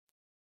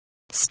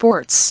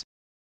Sports.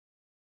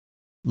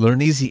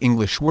 Learn easy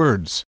English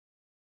words.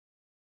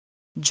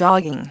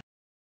 Jogging.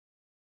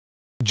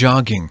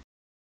 Jogging.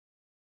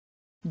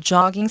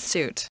 Jogging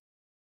suit.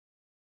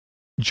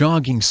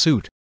 Jogging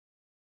suit.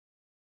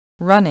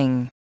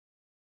 Running.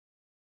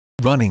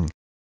 Running.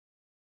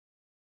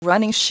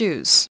 Running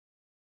shoes.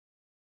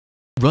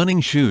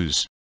 Running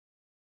shoes.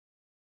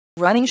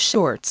 Running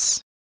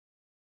shorts.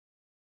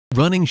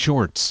 Running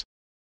shorts.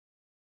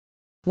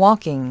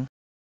 Walking.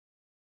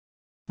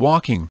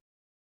 Walking.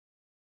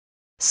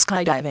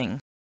 Skydiving.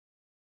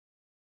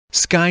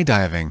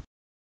 Skydiving.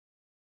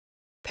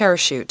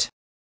 Parachute.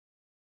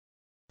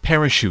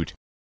 Parachute.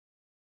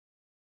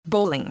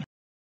 Bowling.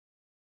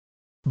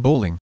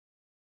 Bowling.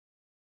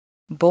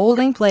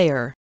 Bowling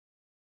player.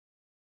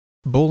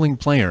 Bowling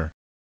player.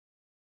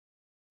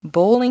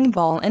 Bowling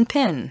ball and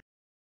pin.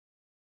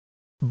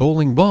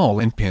 Bowling ball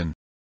and pin.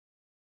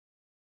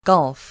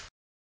 Golf.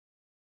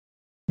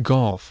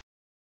 Golf.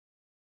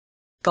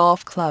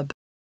 Golf club.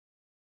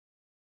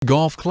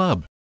 Golf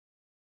club.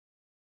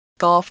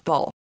 Golf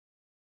ball.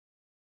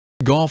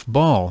 Golf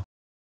ball.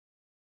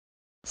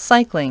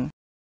 Cycling.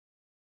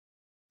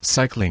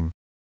 Cycling.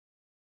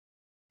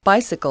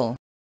 Bicycle.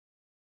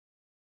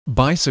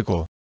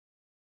 Bicycle.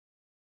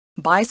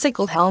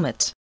 Bicycle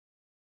helmet.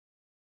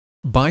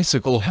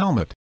 Bicycle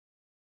helmet.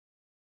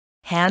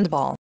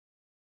 Handball.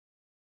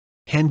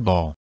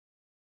 Handball.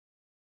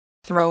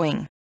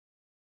 Throwing.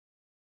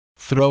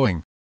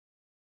 Throwing.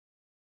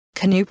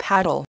 Canoe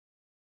paddle.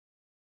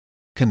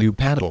 Canoe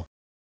paddle.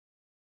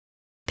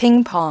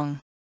 Ping pong.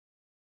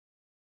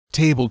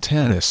 Table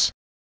tennis.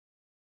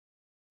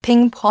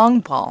 Ping pong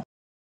ball.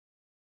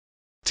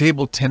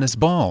 Table tennis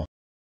ball.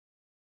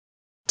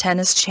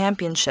 Tennis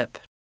championship.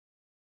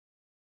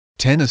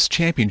 Tennis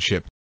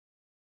championship.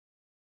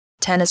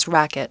 Tennis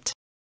racket.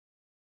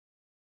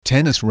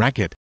 Tennis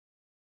racket.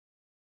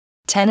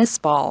 Tennis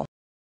ball.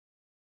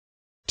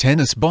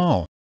 Tennis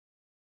ball.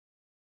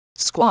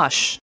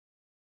 Squash.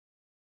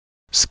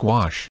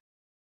 Squash.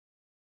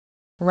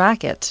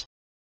 Racket.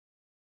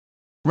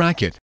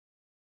 Racket.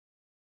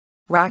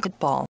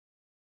 Racquetball.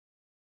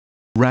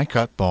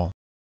 Racquetball.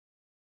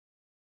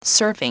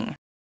 Surfing.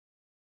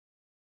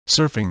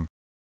 Surfing.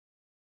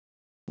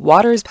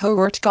 Water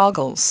sport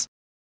goggles.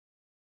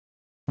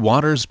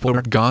 Water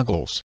sport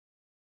goggles.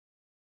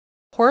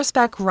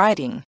 Horseback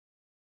riding.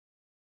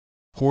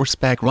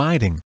 Horseback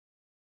riding.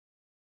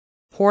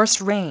 Horse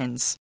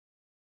reins.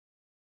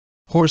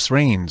 Horse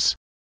reins.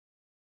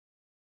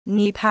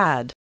 Knee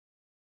pad.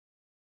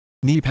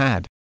 Knee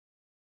pad.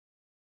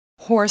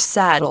 Horse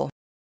saddle.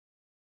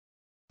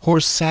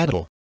 Horse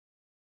saddle.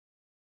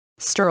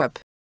 Stirrup.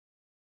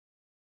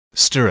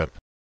 Stirrup.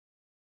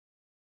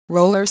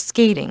 Roller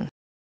skating.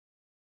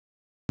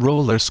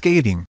 Roller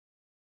skating.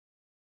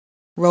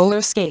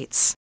 Roller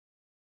skates.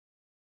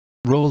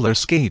 Roller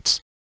skates.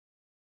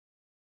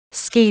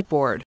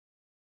 Skateboard.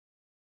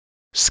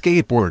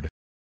 Skateboard.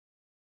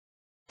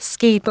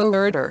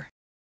 Skateboarder.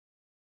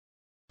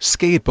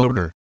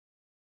 Skateboarder.